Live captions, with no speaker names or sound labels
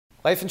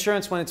Life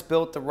insurance, when it's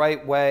built the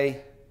right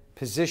way,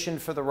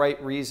 positioned for the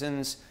right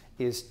reasons,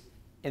 is,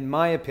 in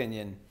my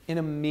opinion, an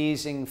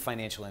amazing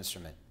financial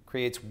instrument.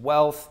 Creates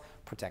wealth,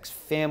 protects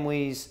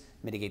families,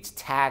 mitigates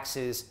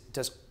taxes,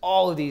 does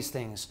all of these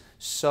things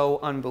so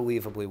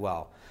unbelievably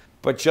well.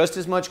 But just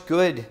as much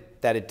good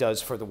that it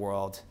does for the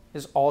world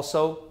is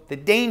also the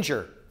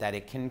danger that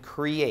it can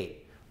create.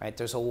 Right?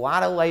 There's a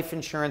lot of life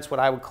insurance, what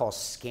I would call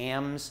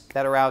scams,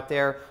 that are out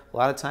there. A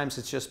lot of times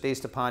it's just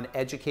based upon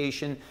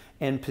education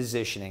and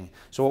positioning.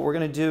 So what we're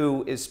going to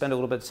do is spend a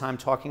little bit of time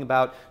talking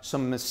about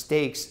some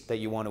mistakes that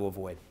you want to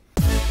avoid.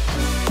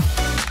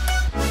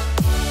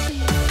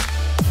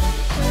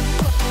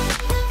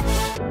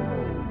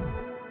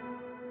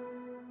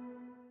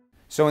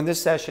 So in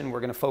this session, we're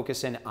going to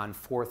focus in on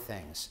 4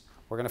 things.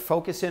 We're going to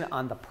focus in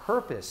on the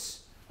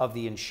purpose of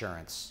the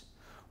insurance.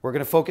 We're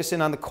going to focus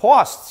in on the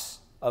costs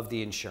of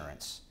the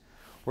insurance.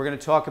 We're going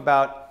to talk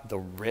about the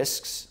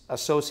risks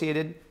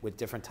associated with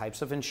different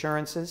types of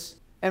insurances.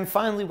 And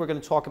finally, we're going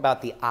to talk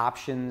about the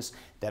options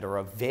that are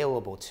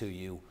available to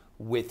you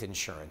with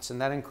insurance. And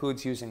that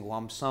includes using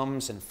lump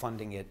sums and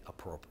funding it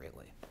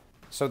appropriately.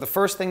 So the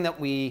first thing that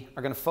we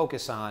are going to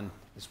focus on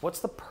is,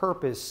 what's the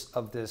purpose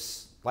of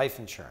this life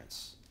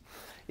insurance?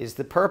 Is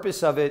the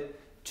purpose of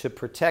it to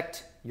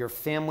protect your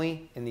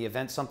family in the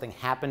event something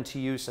happened to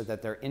you so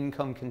that their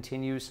income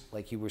continues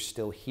like you were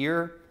still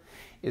here?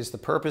 Is the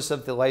purpose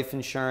of the life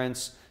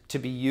insurance to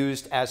be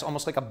used as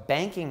almost like a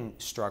banking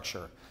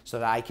structure so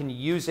that I can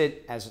use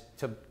it as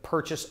to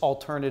purchase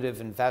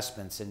alternative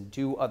investments and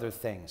do other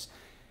things?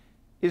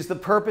 Is the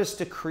purpose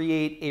to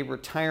create a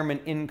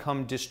retirement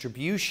income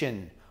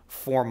distribution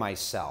for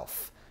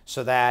myself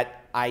so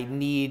that I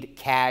need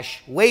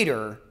cash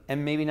later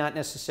and maybe not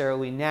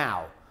necessarily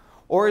now?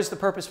 Or is the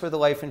purpose for the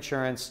life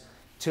insurance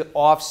to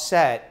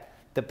offset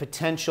the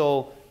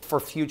potential for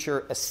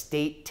future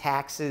estate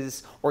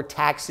taxes or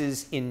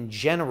taxes in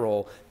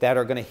general that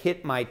are going to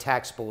hit my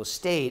taxable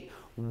estate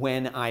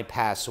when I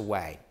pass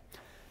away?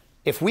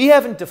 If we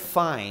haven't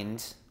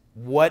defined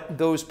what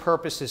those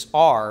purposes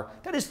are,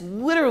 that is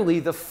literally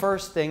the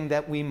first thing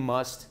that we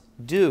must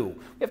do.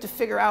 We have to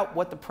figure out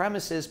what the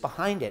premise is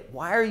behind it.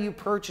 Why are you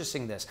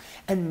purchasing this?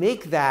 And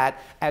make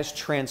that as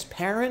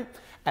transparent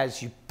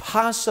as you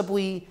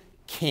possibly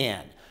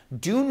can.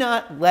 Do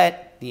not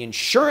let the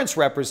insurance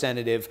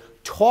representative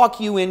talk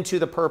you into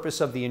the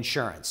purpose of the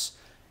insurance.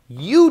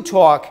 You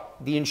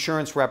talk the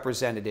insurance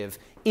representative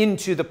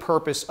into the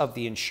purpose of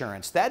the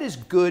insurance. That is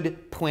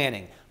good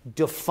planning.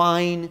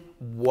 Define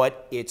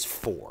what it's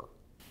for.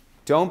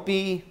 Don't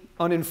be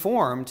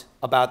uninformed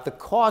about the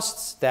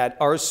costs that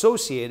are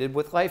associated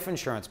with life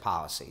insurance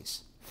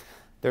policies.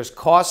 There's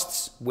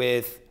costs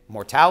with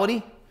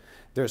mortality.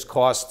 There's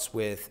costs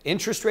with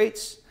interest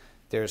rates.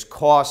 There's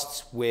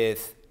costs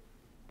with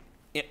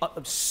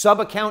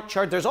sub-account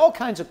charge. There's all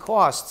kinds of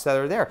costs that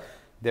are there.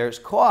 There's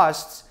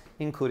costs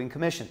including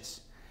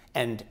commissions.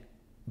 And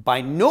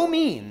by no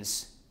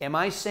means am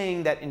I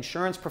saying that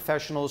insurance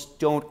professionals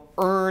don't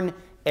earn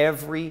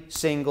every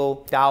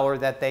single dollar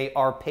that they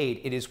are paid.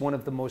 It is one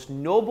of the most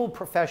noble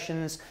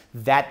professions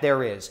that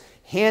there is.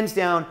 Hands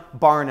down,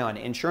 bar none.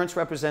 Insurance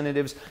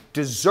representatives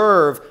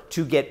deserve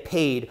to get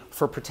paid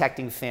for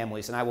protecting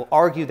families, and I will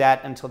argue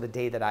that until the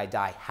day that I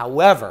die.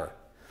 However,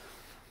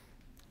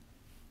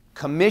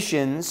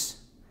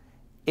 commissions,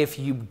 if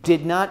you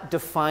did not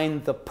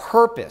define the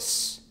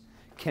purpose,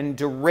 can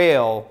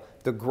derail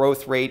the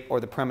growth rate or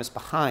the premise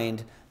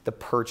behind the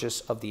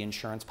purchase of the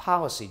insurance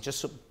policy. Just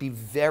so be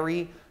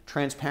very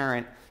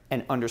transparent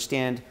and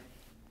understand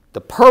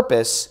the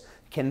purpose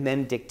can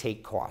then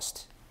dictate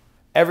cost.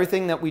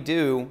 Everything that we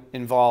do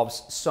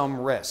involves some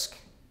risk.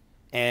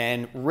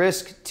 And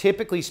risk,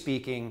 typically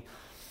speaking,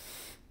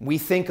 we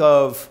think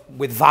of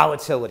with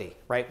volatility,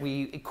 right?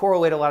 We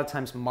correlate a lot of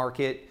times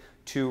market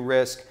to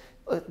risk.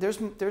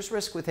 There's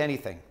risk with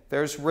anything.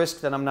 There's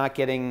risk that I'm not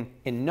getting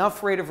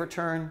enough rate of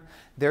return.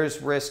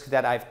 There's risk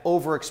that I've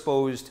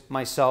overexposed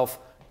myself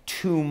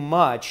too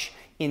much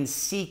in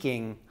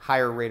seeking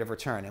higher rate of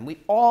return. And we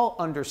all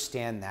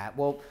understand that.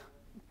 Well,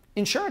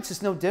 insurance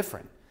is no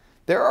different.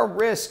 There are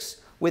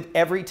risks with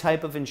every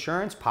type of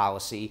insurance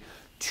policy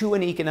to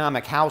an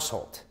economic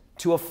household,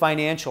 to a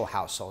financial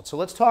household. So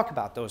let's talk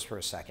about those for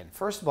a second.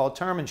 First of all,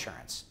 term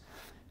insurance.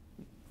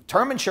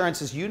 Term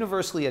insurance is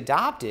universally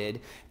adopted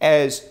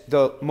as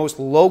the most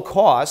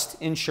low-cost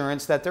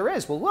insurance that there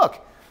is. Well,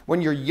 look,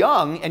 when you're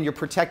young and you're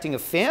protecting a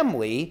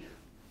family,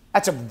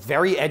 that's a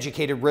very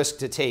educated risk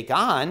to take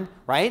on,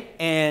 right?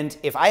 And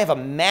if I have a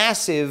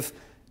massive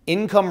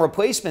income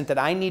replacement that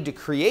I need to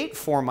create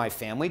for my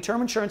family,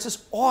 term insurance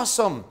is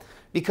awesome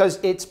because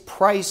it's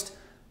priced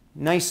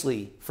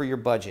nicely for your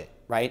budget,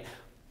 right?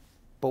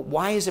 But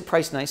why is it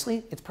priced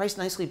nicely? It's priced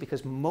nicely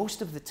because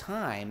most of the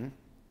time,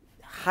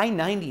 high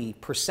 90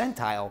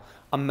 percentile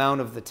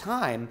amount of the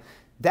time,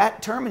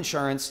 that term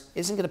insurance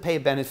isn't going to pay a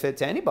benefit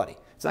to anybody.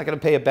 It's not going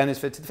to pay a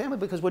benefit to the family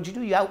because what'd you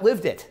do? You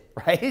outlived it,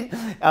 right?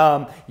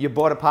 You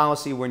bought a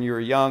policy when you were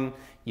young,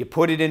 you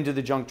put it into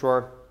the junk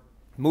drawer,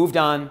 moved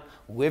on,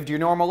 lived your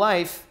normal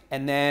life,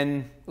 and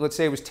then let's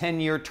say it was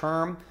 10-year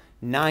term,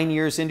 9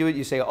 years into it,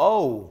 you say,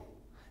 oh,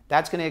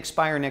 that's going to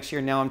expire next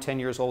year. Now I'm 10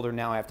 years older.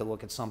 Now I have to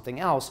look at something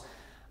else.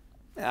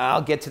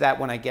 I'll get to that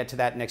when I get to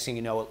that. Next thing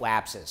you know, it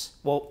lapses.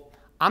 Well,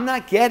 I'm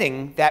not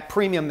getting that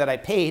premium that I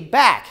paid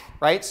back,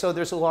 right? So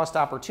there's a lost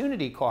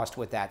opportunity cost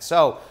with that.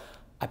 So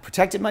I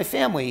protected my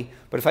family,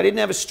 but if I didn't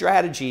have a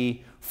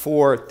strategy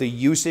for the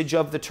usage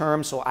of the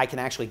term so I can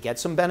actually get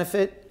some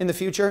benefit in the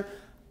future,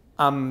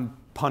 I'm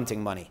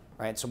punting money,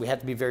 right? So we have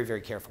to be very,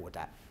 very careful with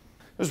that.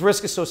 There's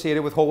risk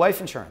associated with whole life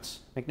insurance.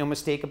 Make no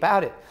mistake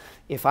about it.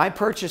 If I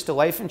purchased a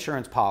life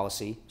insurance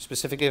policy,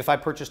 specifically if I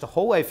purchased a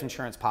whole life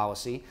insurance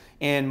policy,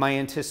 and my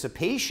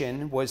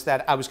anticipation was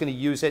that I was going to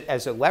use it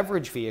as a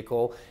leverage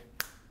vehicle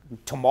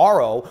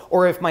tomorrow,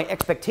 or if my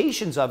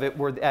expectations of it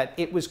were that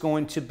it was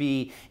going to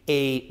be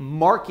a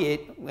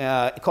market,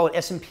 call it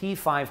S&P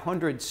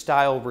 500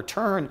 style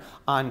return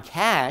on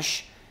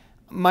cash,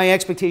 my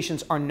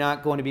expectations are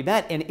not going to be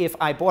met. And if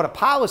I bought a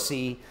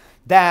policy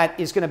that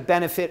is going to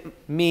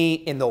benefit me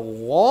in the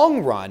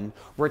long run,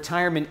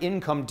 retirement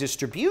income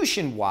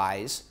distribution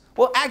wise,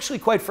 well, actually,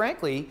 quite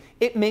frankly,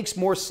 it makes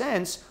more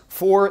sense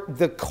for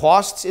the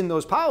costs in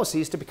those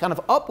policies to be kind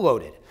of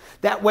uploaded.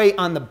 That way,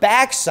 on the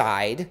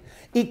backside,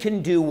 it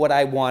can do what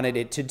I wanted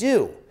it to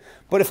do.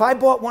 But if I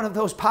bought one of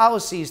those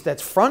policies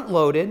that's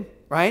front-loaded,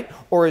 right,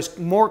 or is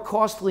more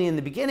costly in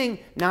the beginning,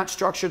 not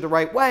structured the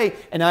right way,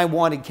 and I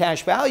wanted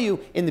cash value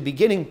in the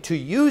beginning to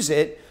use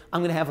it,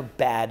 I'm going to have a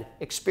bad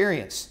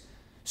experience.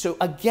 So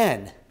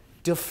again,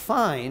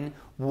 define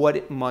what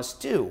it must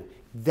do.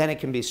 Then it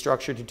can be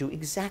structured to do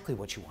exactly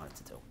what you want it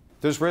to do.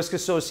 There's risk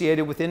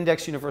associated with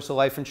index universal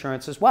life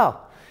insurance as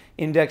well.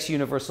 Index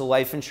universal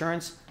life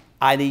insurance,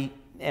 I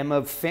am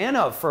a fan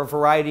of for a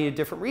variety of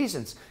different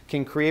reasons.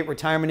 Can create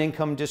retirement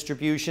income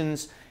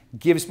distributions,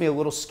 gives me a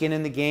little skin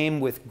in the game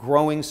with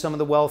growing some of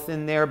the wealth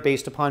in there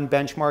based upon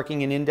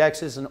benchmarking and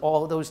indexes and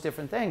all of those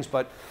different things.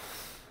 But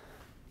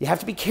you have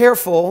to be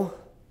careful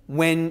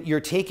when you're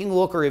taking a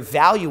look or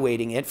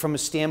evaluating it from a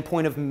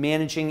standpoint of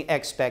managing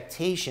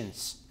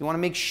expectations. You want to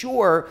make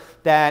sure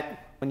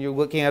that when you're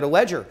looking at a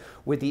ledger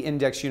with the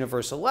index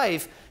universal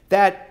life,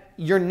 that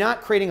you're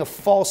not creating a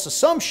false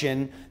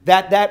assumption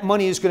that that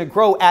money is going to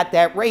grow at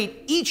that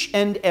rate each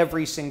and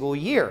every single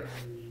year.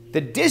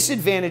 The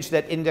disadvantage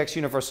that index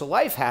universal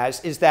life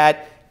has is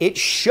that it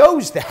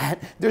shows that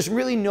there's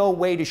really no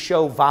way to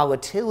show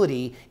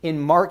volatility in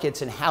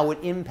markets and how it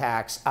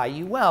impacts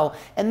IUL.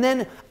 And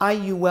then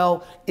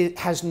IUL, it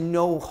has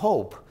no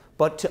hope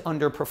but to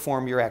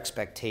underperform your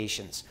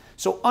expectations.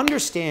 So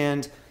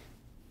understand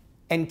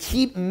and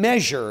keep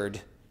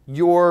measured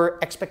your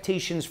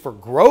expectations for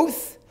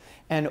growth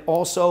and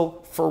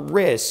also for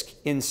risk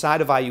inside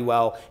of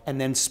IUL, and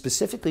then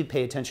specifically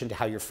pay attention to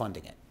how you're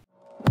funding it.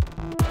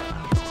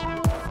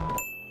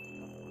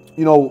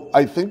 You know,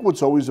 I think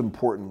what's always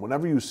important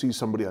whenever you see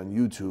somebody on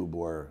YouTube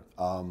or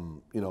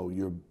you know,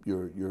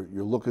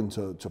 you're looking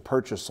to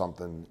purchase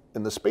something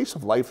in the space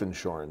of life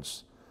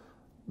insurance,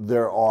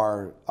 there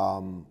are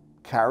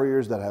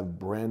carriers that have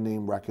brand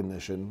name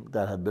recognition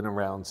that have been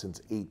around since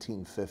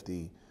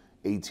 1850,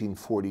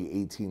 1840,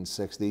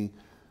 1860.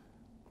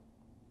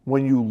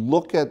 When you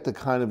look at the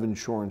kind of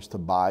insurance to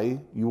buy,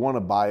 you want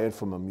to buy it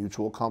from a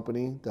mutual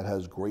company that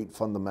has great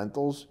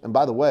fundamentals. And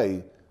by the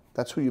way,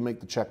 that's who you make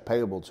the check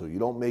payable to. You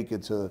don't make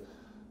it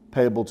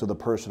payable to the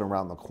person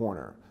around the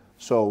corner.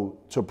 So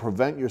to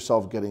prevent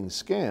yourself getting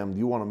scammed,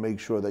 you want to make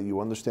sure that you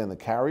understand the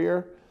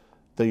carrier,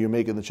 that you're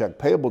making the check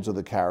payable to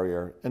the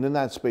carrier, and in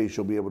that space,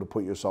 you'll be able to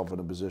put yourself in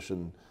a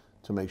position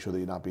to make sure that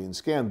you're not being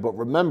scammed. But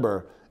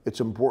remember, it's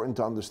important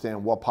to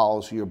understand what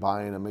policy you're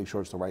buying and make sure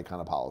it's the right kind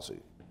of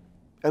policy.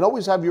 And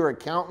always have your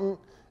accountant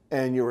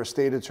and your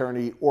estate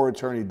attorney or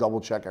attorney double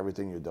check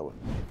everything you're doing.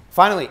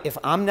 Finally, if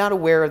I'm not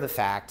aware of the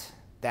fact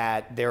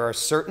that there are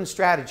certain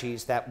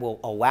strategies that will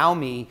allow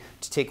me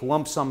to take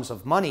lump sums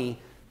of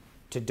money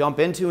to dump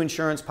into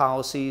insurance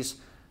policies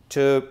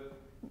to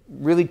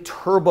really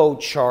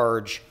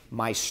turbocharge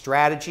my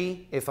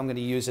strategy if I'm going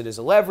to use it as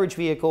a leverage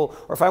vehicle,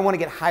 or if I want to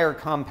get higher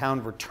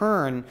compound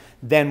return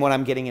than what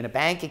I'm getting in a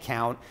bank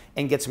account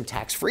and get some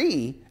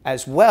tax-free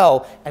as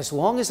well, as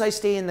long as I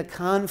stay in the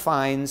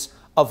confines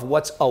of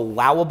what's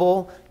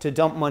allowable to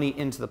dump money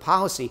into the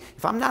policy.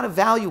 If I'm not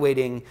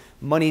evaluating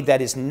money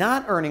that is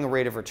not earning a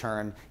rate of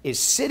return, is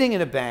sitting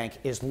in a bank,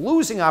 is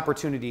losing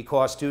opportunity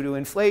costs due to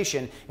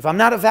inflation, if I'm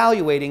not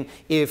evaluating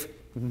if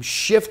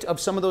shift of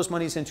some of those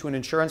monies into an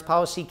insurance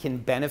policy can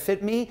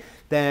benefit me,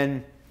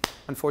 then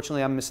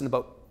unfortunately I'm missing the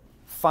boat.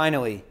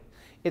 Finally,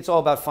 it's all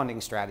about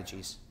funding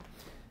strategies.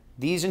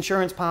 These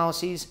insurance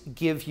policies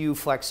give you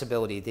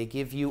flexibility. They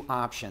give you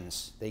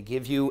options. They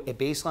give you a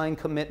baseline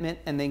commitment,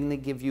 and then they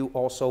give you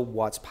also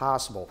what's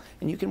possible.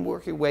 And you can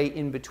work your way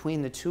in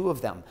between the two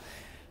of them.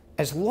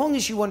 As long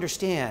as you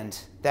understand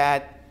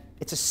that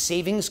it's a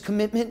savings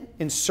commitment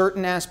in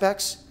certain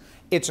aspects,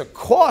 it's a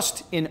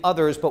cost in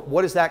others, but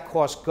what is that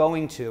cost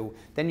going to?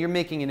 Then you're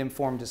making an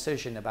informed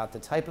decision about the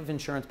type of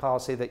insurance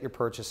policy that you're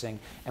purchasing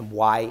and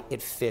why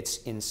it fits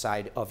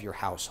inside of your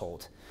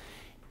household.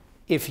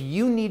 If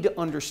you need to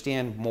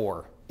understand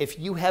more, if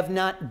you have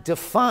not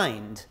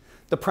defined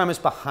the premise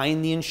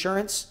behind the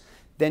insurance,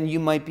 then you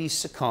might be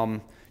succumb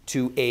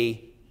to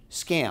a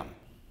scam.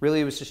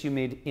 Really, it was just you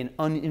made an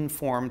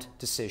uninformed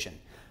decision.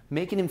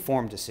 Make an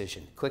informed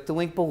decision. Click the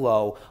link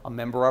below. A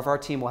member of our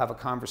team will have a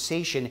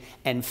conversation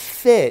and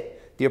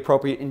fit the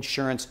appropriate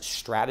insurance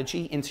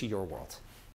strategy into your world.